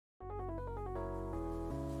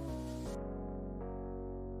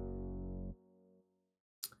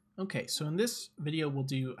Okay, so in this video, we'll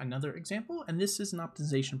do another example, and this is an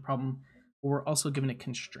optimization problem where we're also given a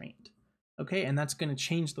constraint. Okay, and that's going to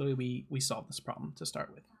change the way we solve this problem to start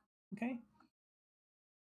with. Okay,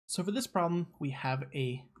 so for this problem, we have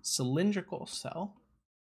a cylindrical cell.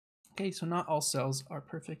 Okay, so not all cells are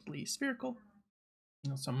perfectly spherical.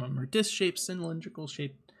 Some of them are disc shaped, cylindrical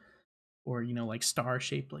shaped, or like star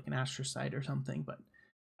shaped, like an astrocyte or something.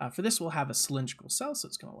 But for this, we'll have a cylindrical cell, so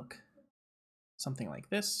it's going to look something like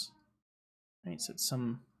this. Right, so it's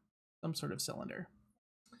some sort of cylinder.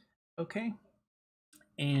 Okay,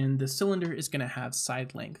 and the cylinder is going to have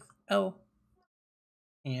side length L,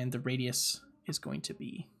 and the radius is going to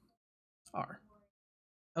be R.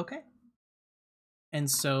 Okay, and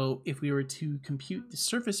so if we were to compute the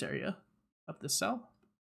surface area of the cell,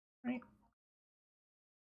 right,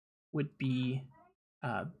 would be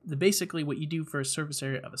basically what you do for a surface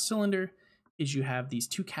area of a cylinder is you have these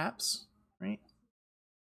two caps, right?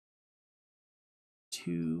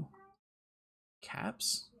 Two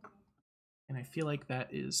caps, and I feel like that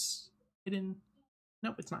is hidden.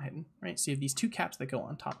 Nope, it's not hidden, right? So you have these two caps that go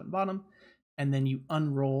on top and bottom, and then you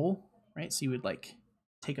unroll, right? So you would like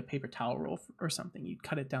take a paper towel roll or something, you'd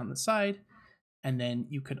cut it down the side, and then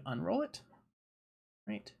you could unroll it,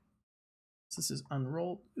 right? So this is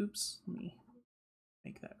unrolled. Oops, let me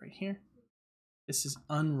make that right here. This is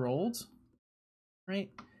unrolled, right?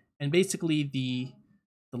 And basically the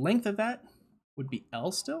length of that would be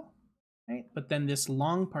L still, right? But then this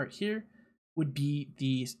long part here would be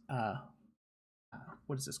the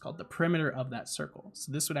what is this called? The perimeter of that circle.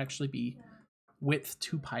 So this would actually be width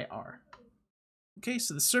 2 pi r. Okay,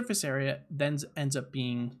 so the surface area then ends up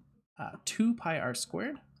being 2 pi r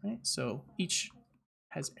squared, right? So each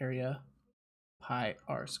has area pi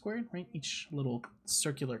r squared, right? Each little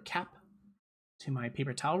circular cap to my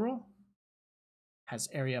paper towel roll has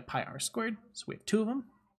area pi r squared, so we have two of them.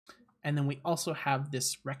 And then we also have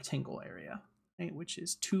this rectangle area, right, which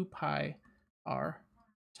is 2 pi r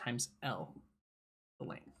times L, the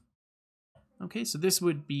length. Okay, so this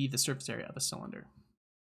would be the surface area of a cylinder.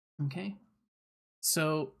 Okay,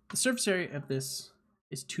 so the surface area of this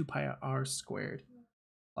is 2 pi r squared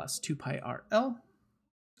plus 2 pi r L.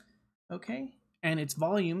 Okay, and its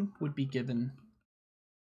volume would be given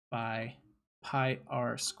by pi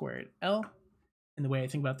r squared L. And the way I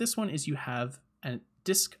think about this one is you have a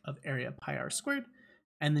disk of area pi r squared,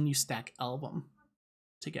 and then you stack L of them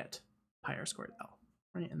to get pi r squared L,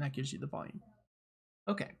 right? And that gives you the volume.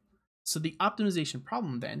 Okay, so the optimization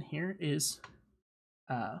problem then here is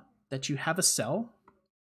that you have a cell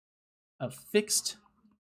of fixed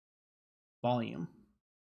volume,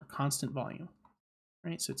 a constant volume,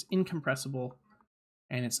 right? So it's incompressible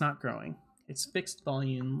and it's not growing. It's fixed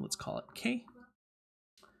volume, let's call it K.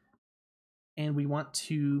 And we want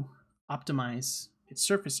to optimize its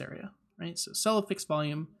surface area, right? So cell of fixed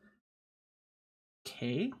volume,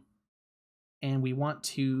 K, and we want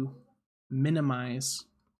to minimize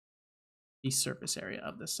the surface area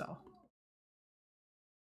of the cell.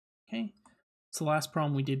 Okay, so the last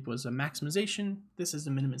problem we did was a maximization. This is a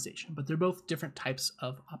minimization, but they're both different types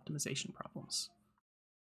of optimization problems.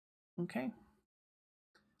 Okay,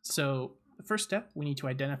 so the first step, we need to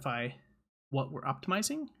identify what we're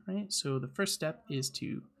optimizing, right? So the first step is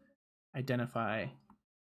to identify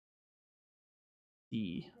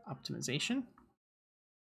the optimization,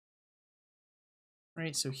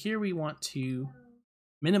 right? So here we want to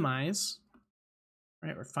minimize,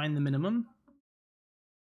 right, or find the minimum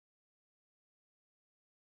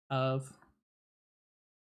of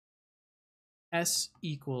S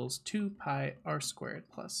equals 2 pi r squared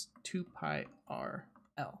plus 2 pi r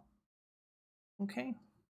L. Okay.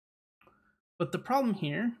 But the problem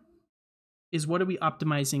here is, what are we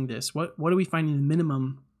optimizing this? What are we finding the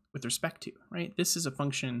minimum with respect to, right? This is a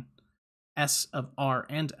function S of R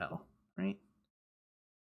and L, right?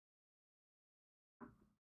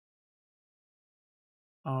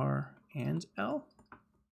 R and L.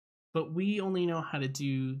 But we only know how to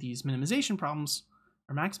do these minimization problems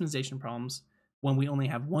or maximization problems when we only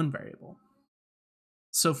have one variable.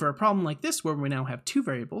 So for a problem like this, where we now have two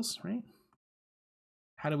variables, right?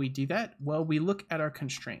 How do we do that? Well, we look at our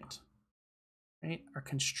constraint, right? Our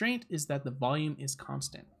constraint is that the volume is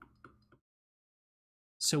constant.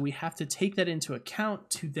 So we have to take that into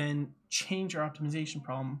account to then change our optimization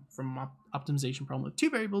problem from optimization problem with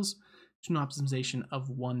two variables to an optimization of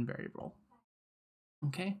one variable.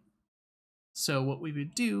 Okay? So what we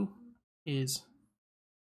would do is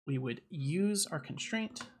we would use our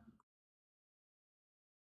constraint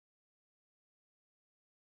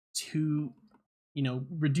to,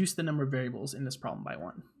 reduce the number of variables in this problem by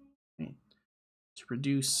one. Right? To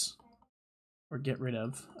reduce or get rid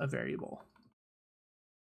of a variable.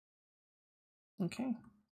 Okay.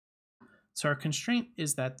 So our constraint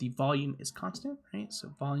is that the volume is constant, right?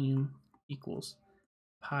 So volume equals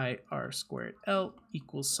pi r squared L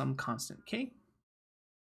equals some constant K.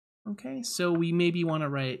 Okay, so we maybe want to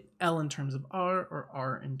write L in terms of R or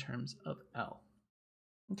R in terms of L.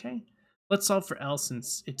 Okay, let's solve for L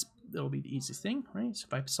since it'll be the easiest thing, right? So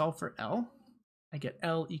if I solve for L, I get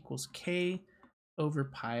L equals K over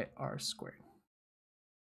pi r squared.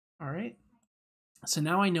 All right, so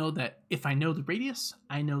now I know that if I know the radius,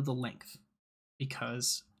 I know the length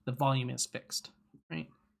because the volume is fixed, right?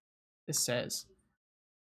 This says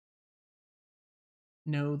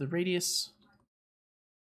know the radius,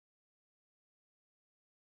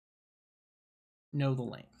 know the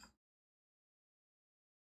length,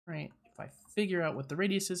 right? If I figure out what the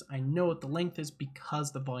radius is, I know what the length is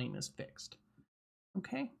because the volume is fixed.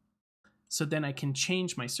 Okay, so then I can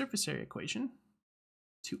change my surface area equation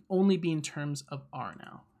to only be in terms of r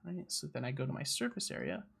now, right? So then I go to my surface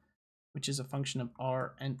area, which is a function of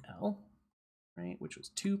r and L, right? Which was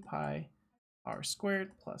 2 pi r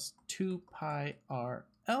squared plus 2 pi r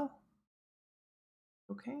L.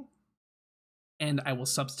 Okay, and I will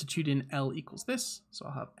substitute in L equals this, so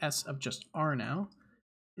I'll have S of just r now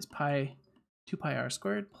is 2 pi r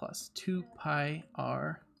squared plus 2 pi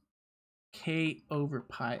r K over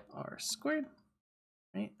pi r squared,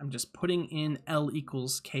 right? I'm just putting in L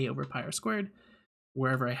equals K over pi r squared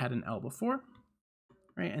wherever I had an L before,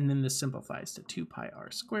 right? And then this simplifies to 2 pi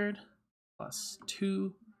r squared plus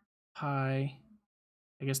 2 pi,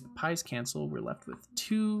 I guess the pi's cancel, we're left with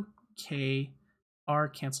 2k, r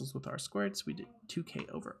cancels with r squared, so we did 2k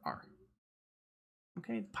over r.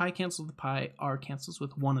 Okay, pi cancels with pi, r cancels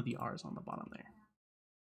with one of the r's on the bottom there.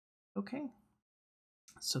 Okay,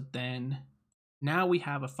 so then now we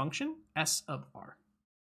have a function, s of r,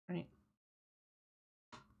 right?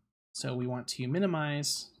 So we want to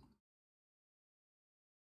minimize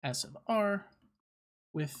s of r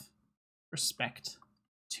with respect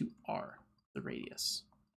to r, the radius,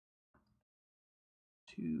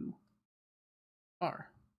 to r.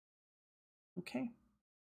 Okay.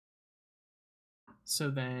 So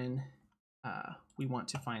then we want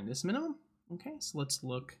to find this minimum. Okay, so let's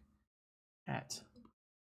look at,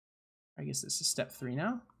 I guess this is step 3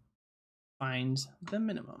 now. Find the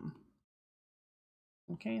minimum.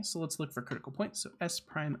 Okay, so let's look for critical points. So s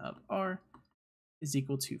prime of r is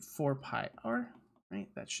equal to 4 pi r, right?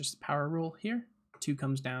 That's just the power rule here. 2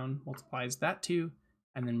 comes down, multiplies that 2,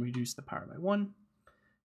 and then reduce the power by 1.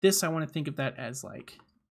 This, I want to think of that as like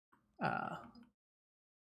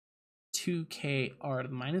 2k r to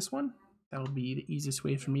the minus 1. That'll be the easiest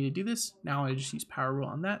way for me to do this. Now I just use power rule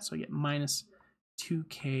on that, so I get minus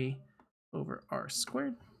 2k over r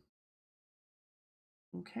squared.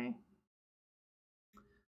 Okay.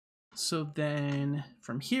 So then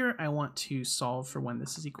from here, I want to solve for when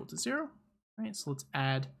this is equal to 0. Right, so let's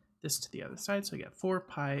add this to the other side. So I get 4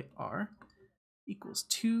 pi r equals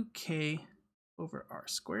 2k over r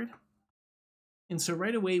squared. And so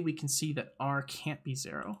right away, we can see that r can't be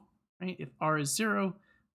 0. Right? If r is 0,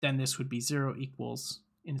 then this would be 0 equals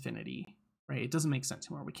infinity. Right? It doesn't make sense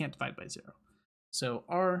anymore. We can't divide by 0. So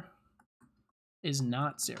r is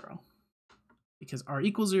not 0 because r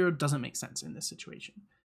equals 0 doesn't make sense in this situation,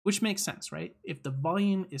 which makes sense, right? If the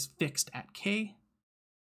volume is fixed at k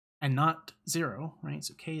and not 0, right?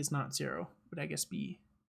 So k is not 0, would I guess be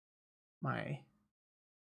my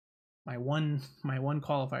one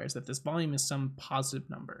qualifier is that this volume is some positive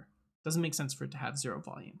number. Doesn't make sense for it to have 0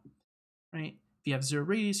 volume, right? If you have 0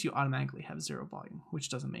 radius, you automatically have 0 volume, which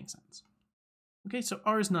doesn't make sense. Okay, so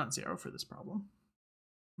r is not 0 for this problem.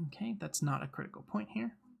 Okay, that's not a critical point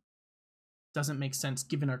here. Doesn't make sense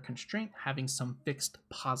given our constraint having some fixed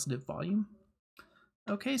positive volume.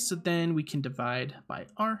 Okay, so then we can divide by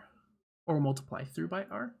r or multiply through by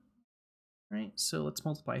r. Right, so let's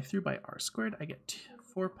multiply through by r squared. I get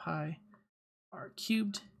 4 pi r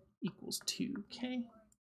cubed equals 2k.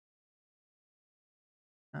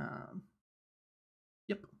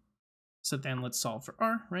 Yep. So then let's solve for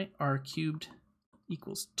r, right? R cubed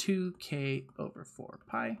equals 2k over 4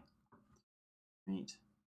 pi, right?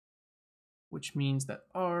 Which means that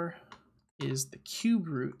r is the cube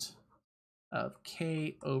root of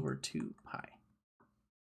k over 2 pi.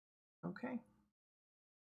 Okay.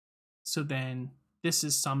 So then this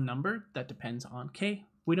is some number that depends on k.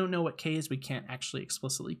 We don't know what k is. We can't actually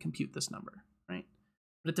explicitly compute this number, right?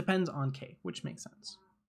 But it depends on k, which makes sense.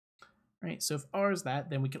 Right, so if r is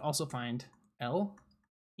that, then we could also find L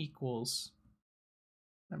equals,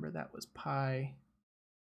 remember that was pi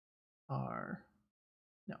r,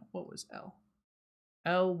 no, what was L?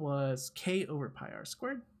 L was k over pi r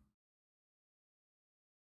squared.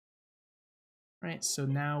 Right, so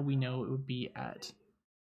now we know it would be at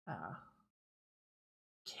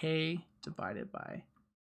k divided by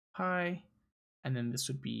pi, and then this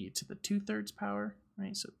would be to the 2/3 power,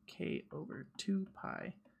 right? So k over 2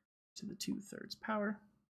 pi to the 2/3 power.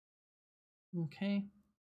 Okay.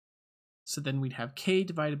 So then we'd have k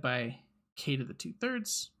divided by k to the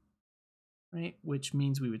 2/3, right? Which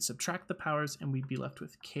means we would subtract the powers and we'd be left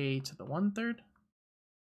with k to the 1/3.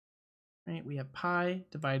 Right? We have pi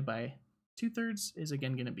divided by 2/3 is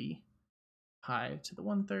again going to be pi to the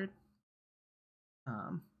 1/3.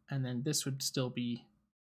 And then this would still be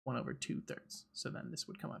 1 over 2/3. So then this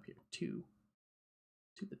would come up here, 2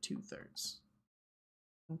 to the 2/3.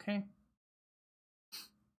 Okay.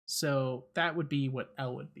 So that would be what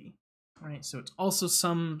L would be, right? So it's also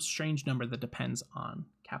some strange number that depends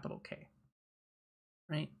on capital K,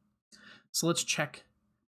 right? So let's check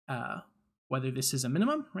whether this is a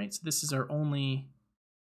minimum, right? So this is our only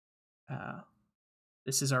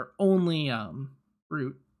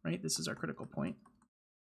root, right? This is our critical point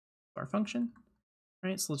of our function,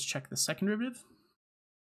 right? So let's check the second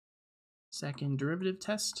derivative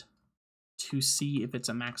test to see if it's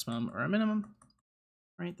a maximum or a minimum,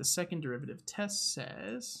 right? The second derivative test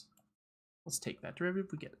says, let's take that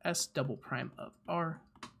derivative. We get s double prime of r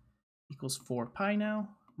equals 4 pi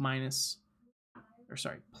now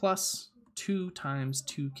plus 2 times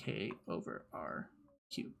 2k over r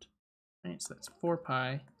cubed, right? So that's 4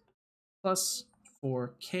 pi plus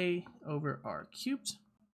 4k over r cubed.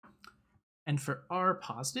 And for r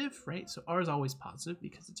positive, right? So r is always positive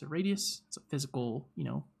because it's a radius. It's a physical,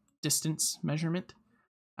 distance measurement.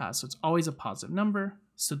 So it's always a positive number.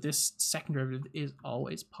 So this second derivative is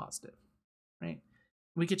always positive, right?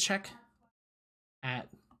 We could check at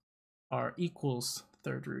r equals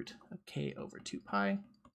third root of k over 2 pi,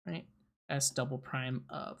 right? S double prime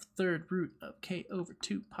of third root of k over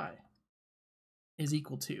 2 pi is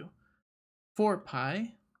equal to 4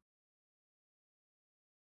 pi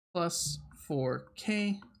plus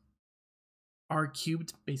 4k. R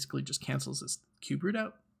cubed basically just cancels this cube root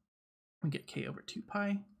out. We get k over 2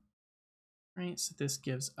 pi, right? So this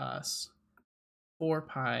gives us 4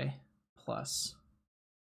 pi plus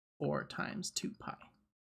 4 times 2 pi,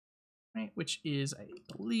 right? Which is, I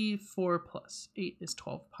believe, 4 plus 8 is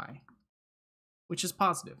 12 pi, which is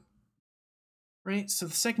positive, right? So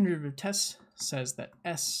the second derivative test says that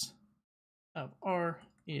S of R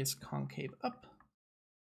is concave up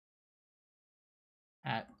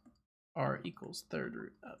at R equals third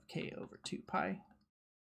root of k over 2 pi.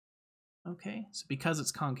 Okay, so because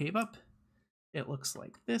it's concave up, it looks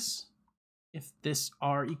like this. If this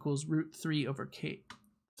R equals root 3 over k,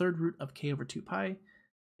 third root of k over 2 pi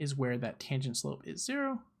is where that tangent slope is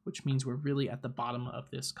 0, which means we're really at the bottom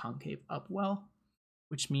of this concave up well,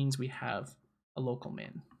 which means we have a local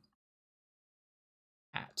min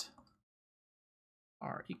at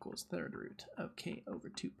R equals third root of k over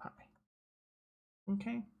 2 pi.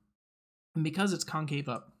 Okay, and because it's concave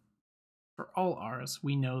up for all r's,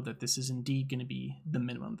 we know that this is indeed going to be the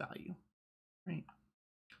minimum value, right?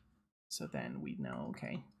 So then we know,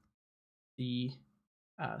 okay, the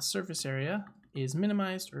surface area is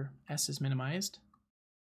minimized, or S is minimized,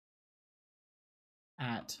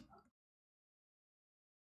 at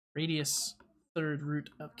radius third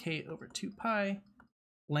root of k over 2 pi,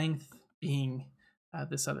 length being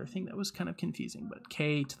this other thing that was kind of confusing, but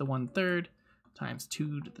k to the 1/3 times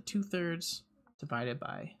 2 to the 2/3 divided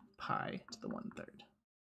by pi to the 1/3.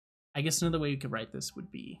 I guess another way you could write this would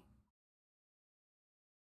be,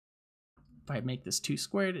 if I make this 2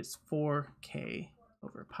 squared, it's 4k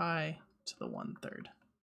over pi to the 1/3.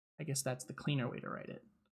 I guess that's the cleaner way to write it.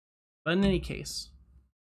 But in any case,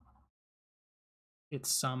 it's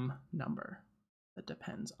some number that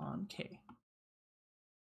depends on k.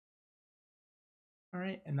 All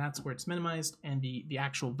right, and that's where it's minimized, and the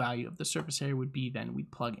actual value of the surface area would be, then we'd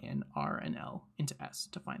plug in R and L into S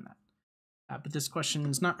to find that. But this question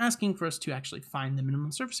is not asking for us to actually find the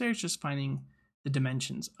minimum surface area, it's just finding the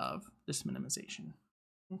dimensions of this minimization.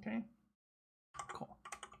 Okay, cool.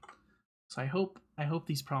 So I hope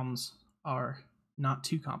these problems are not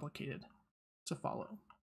too complicated to follow.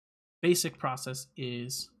 Basic process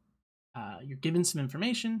is you're given some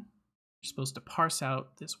information, you're supposed to parse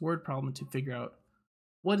out this word problem to figure out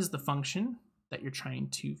what is the function that you're trying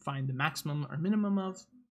to find the maximum or minimum of.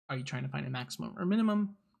 Are you trying to find a maximum or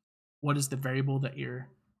minimum? What is the variable that you're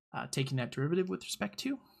taking that derivative with respect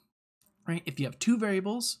to? Right? If you have two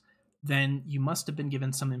variables, then you must have been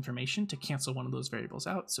given some information to cancel one of those variables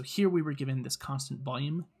out. So here we were given this constant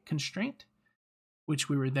volume constraint, which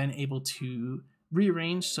we were then able to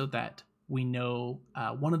rearranged so that we know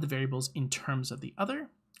one of the variables in terms of the other,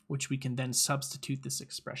 which we can then substitute this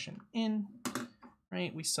expression in,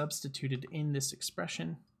 right? We substituted in this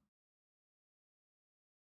expression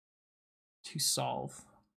to solve,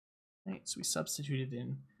 right? So we substituted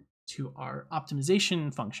in to our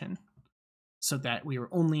optimization function so that we were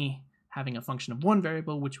only having a function of one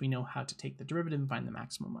variable, which we know how to take the derivative and find the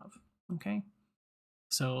maximum of, okay?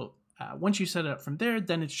 So once you set it up from there,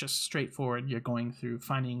 then it's just straightforward. You're going through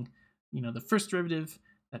finding, the first derivative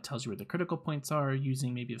that tells you where the critical points are,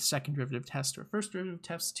 using maybe the second derivative test or first derivative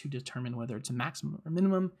test to determine whether it's a maximum or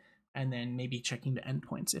minimum, and then maybe checking the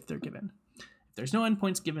endpoints if they're given. If there's no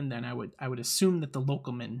endpoints given, then I would assume that the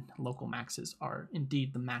local min, local maxes are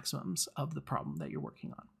indeed the maximums of the problem that you're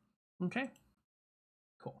working on. Okay.